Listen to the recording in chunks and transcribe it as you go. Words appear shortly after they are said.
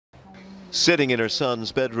Sitting in her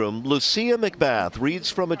son's bedroom, Lucy McBath reads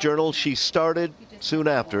from a journal she started soon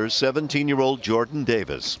after 17-year-old Jordan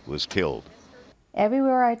Davis was killed.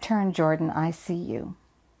 Everywhere I turn, Jordan, I see you.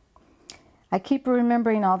 I keep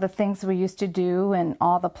remembering all the things we used to do and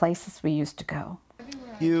all the places we used to go.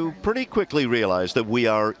 You pretty quickly realize that we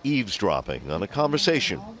are eavesdropping on a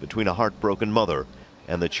conversation between a heartbroken mother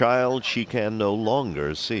and the child she can no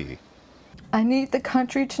longer see. I need the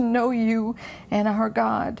country to know you and our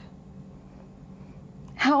God.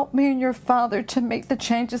 Help me and your Father to make the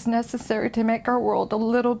changes necessary to make our world a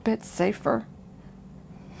little bit safer.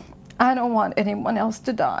 I don't want anyone else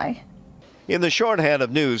to die. In the shorthand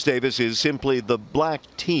of news, Davis is simply the black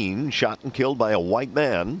teen shot and killed by a white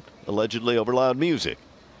man, allegedly over loud music.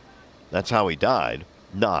 That's how he died,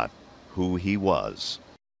 not who he was.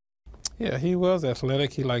 Yeah, he was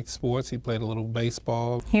athletic. He liked sports. He played a little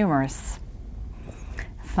baseball. Humorous,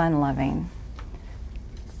 fun-loving,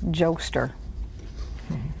 jokester.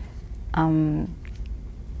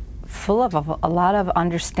 Full of a lot of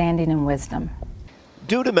understanding and wisdom.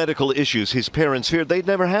 Due to medical issues, his parents feared they'd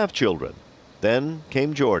never have children. Then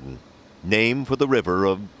came Jordan, named for the river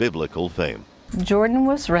of biblical fame. Jordan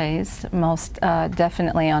was raised most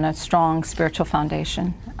definitely on a strong spiritual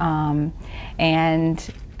foundation,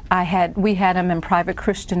 and we had him in private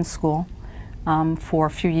Christian school for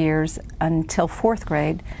a few years until 4th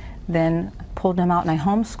grade, then pulled him out and I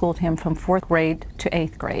homeschooled him from 4th grade to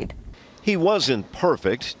 8th grade. He wasn't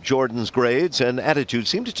perfect. Jordan's grades and attitude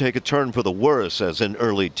seemed to take a turn for the worse as an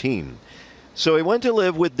early teen. So he went to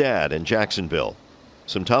live with Dad in Jacksonville.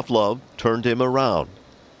 Some tough love turned him around.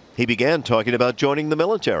 He began talking about joining the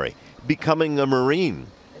military, becoming a Marine.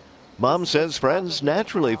 Mom says friends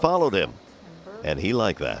naturally followed him, and he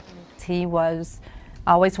liked that. He was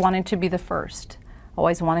always wanting to be the first,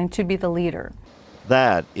 always wanting to be the leader.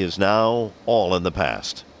 That is now all in the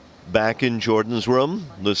past. Back in Jordan's room,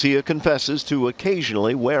 Lucia confesses to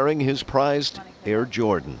occasionally wearing his prized Air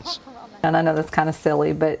Jordans. And I know that's kind of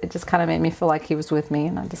silly, but it just kind of made me feel like he was with me,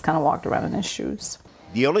 and I just kind of walked around in his shoes.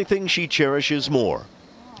 The only thing she cherishes more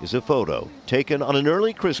is a photo taken on an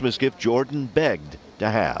early Christmas gift Jordan begged to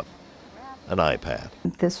have, an iPad.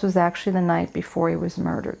 This was actually the night before he was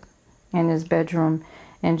murdered, in his bedroom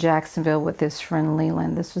in Jacksonville with his friend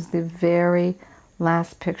Leland. This was the very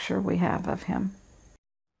last picture we have of him.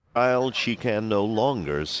 Child she can no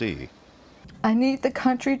longer see. I need the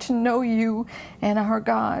country to know you and our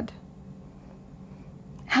God.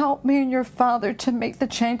 Help me and your Father to make the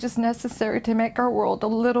changes necessary to make our world a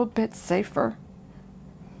little bit safer.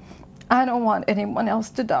 I don't want anyone else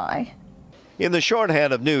to die. In the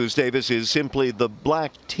shorthand of news, Davis is simply the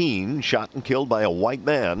black teen shot and killed by a white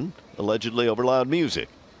man, allegedly over loud music.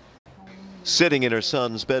 Sitting in her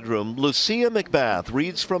son's bedroom, Lucia McBath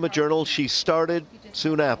reads from a journal she started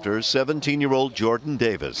soon after 17-year-old Jordan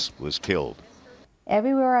Davis was killed.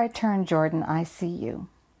 Everywhere I turn, Jordan, I see you.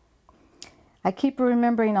 I keep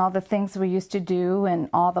remembering all the things we used to do and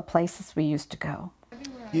all the places we used to go.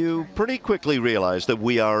 You pretty quickly realize that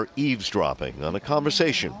we are eavesdropping on a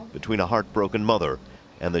conversation between a heartbroken mother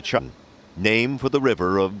and the child, named for the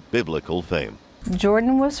river of biblical fame.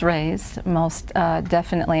 Jordan was raised most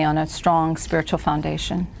definitely on a strong spiritual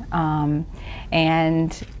foundation,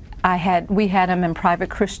 and we had him in private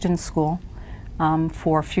Christian school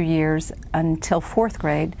for a few years until 4th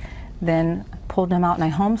grade, then pulled him out and I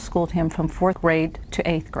homeschooled him from 4th grade to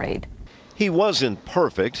 8th grade. He wasn't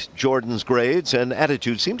perfect. Jordan's grades and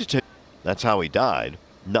attitude seemed to take. That's how he died,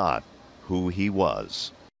 not who he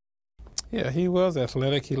was. Yeah, he was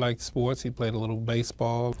athletic. He liked sports. He played a little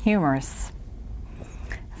baseball. Humorous,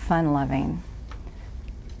 fun-loving,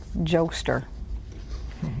 jokester.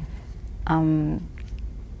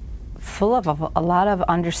 Full of a lot of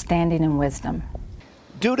understanding and wisdom.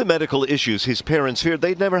 Due to medical issues, his parents feared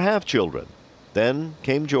they'd never have children. Then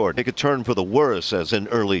came Jordan. Take a turn for the worse as an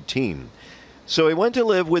early teen. So he went to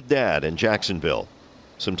live with Dad in Jacksonville.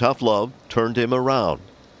 Some tough love turned him around.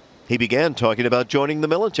 He began talking about joining the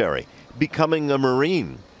military, becoming a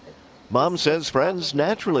Marine. Mom says friends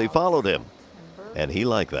naturally followed him, and he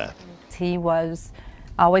liked that. He was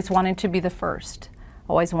always wanting to be the first,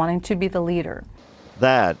 always wanting to be the leader.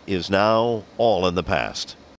 That is now all in the past.